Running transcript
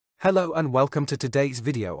Hello and welcome to today's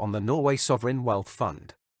video on the Norway Sovereign Wealth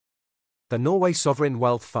Fund. The Norway Sovereign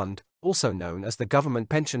Wealth Fund, also known as the Government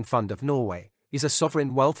Pension Fund of Norway, is a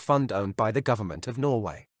sovereign wealth fund owned by the government of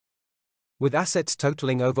Norway. With assets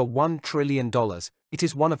totaling over $1 trillion, it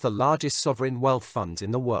is one of the largest sovereign wealth funds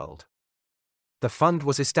in the world. The fund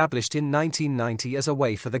was established in 1990 as a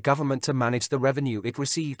way for the government to manage the revenue it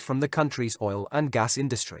received from the country's oil and gas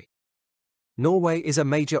industry. Norway is a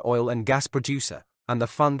major oil and gas producer, and the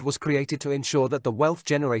fund was created to ensure that the wealth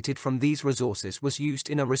generated from these resources was used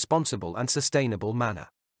in a responsible and sustainable manner.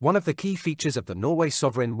 One of the key features of the Norway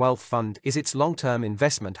Sovereign Wealth Fund is its long-term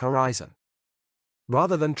investment horizon.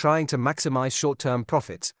 Rather than trying to maximize short-term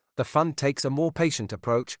profits, the fund takes a more patient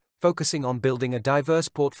approach, focusing on building a diverse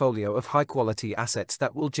portfolio of high-quality assets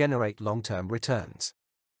that will generate long-term returns.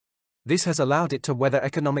 This has allowed it to weather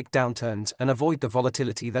economic downturns and avoid the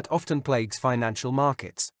volatility that often plagues financial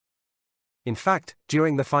markets. In fact,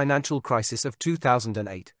 during the financial crisis of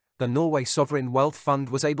 2008, the Norway Sovereign Wealth Fund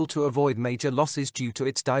was able to avoid major losses due to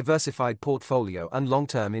its diversified portfolio and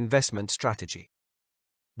long-term investment strategy.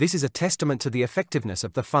 This is a testament to the effectiveness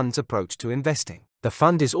of the fund's approach to investing. The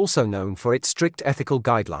fund is also known for its strict ethical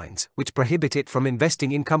guidelines, which prohibit it from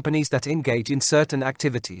investing in companies that engage in certain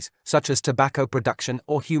activities, such as tobacco production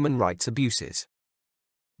or human rights abuses.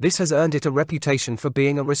 This has earned it a reputation for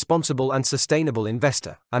being a responsible and sustainable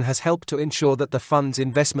investor, and has helped to ensure that the fund's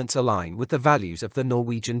investments align with the values of the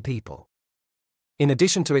Norwegian people. In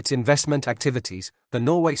addition to its investment activities, the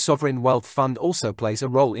Norway Sovereign Wealth Fund also plays a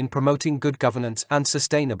role in promoting good governance and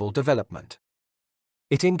sustainable development.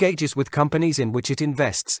 It engages with companies in which it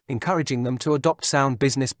invests, encouraging them to adopt sound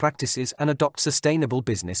business practices and adopt sustainable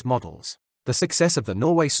business models. The success of the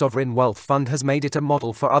Norway Sovereign Wealth Fund has made it a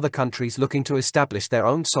model for other countries looking to establish their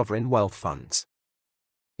own sovereign wealth funds.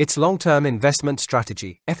 Its long-term investment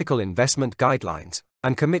strategy, ethical investment guidelines,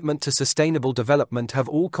 and commitment to sustainable development have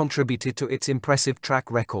all contributed to its impressive track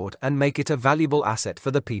record and make it a valuable asset for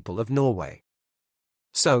the people of Norway.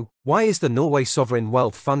 So, why is the Norway Sovereign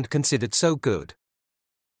Wealth Fund considered so good?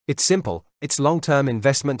 It's simple: its long-term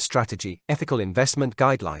investment strategy, ethical investment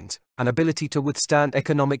guidelines, and ability to withstand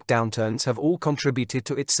economic downturns have all contributed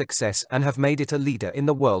to its success and have made it a leader in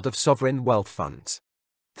the world of sovereign wealth funds.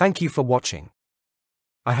 Thank you for watching.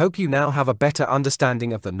 I hope you now have a better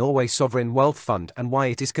understanding of the Norway Sovereign Wealth Fund and why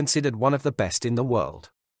it is considered one of the best in the world.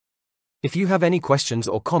 If you have any questions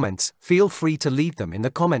or comments, feel free to leave them in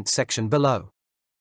the comments section below.